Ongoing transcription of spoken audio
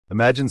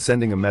Imagine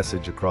sending a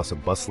message across a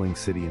bustling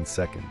city in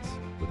seconds,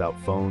 without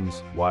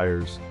phones,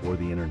 wires, or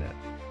the internet.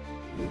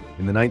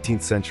 In the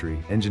 19th century,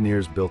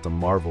 engineers built a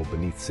marvel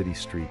beneath city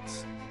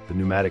streets, the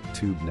pneumatic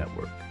tube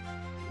network.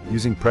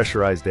 Using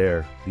pressurized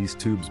air, these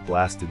tubes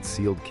blasted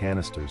sealed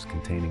canisters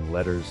containing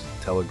letters,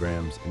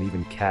 telegrams, and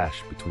even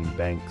cash between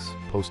banks,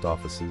 post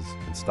offices,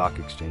 and stock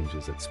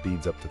exchanges at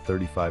speeds up to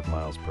 35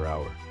 miles per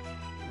hour.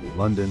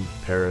 London,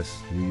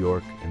 Paris, New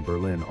York, and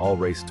Berlin all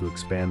raced to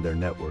expand their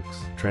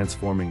networks,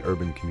 transforming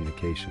urban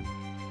communication.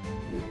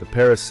 The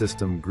Paris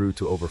system grew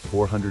to over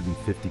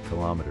 450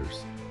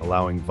 kilometers,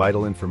 allowing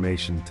vital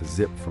information to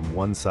zip from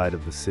one side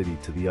of the city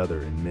to the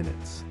other in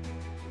minutes.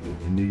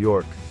 In New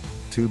York,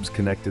 tubes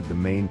connected the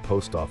main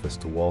post office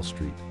to Wall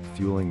Street,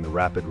 fueling the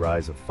rapid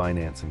rise of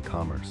finance and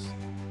commerce.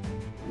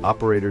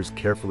 Operators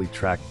carefully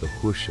tracked the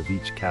whoosh of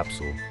each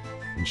capsule,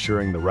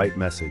 ensuring the right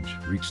message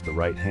reached the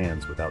right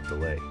hands without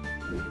delay.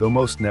 Though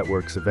most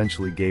networks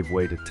eventually gave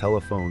way to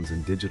telephones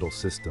and digital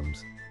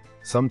systems,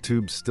 some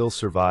tubes still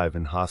survive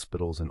in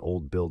hospitals and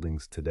old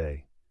buildings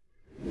today.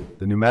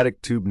 The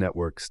pneumatic tube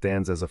network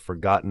stands as a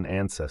forgotten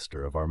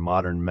ancestor of our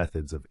modern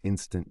methods of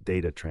instant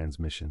data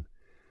transmission,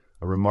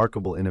 a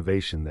remarkable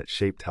innovation that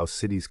shaped how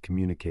cities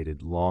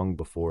communicated long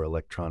before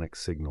electronic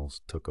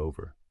signals took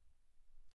over.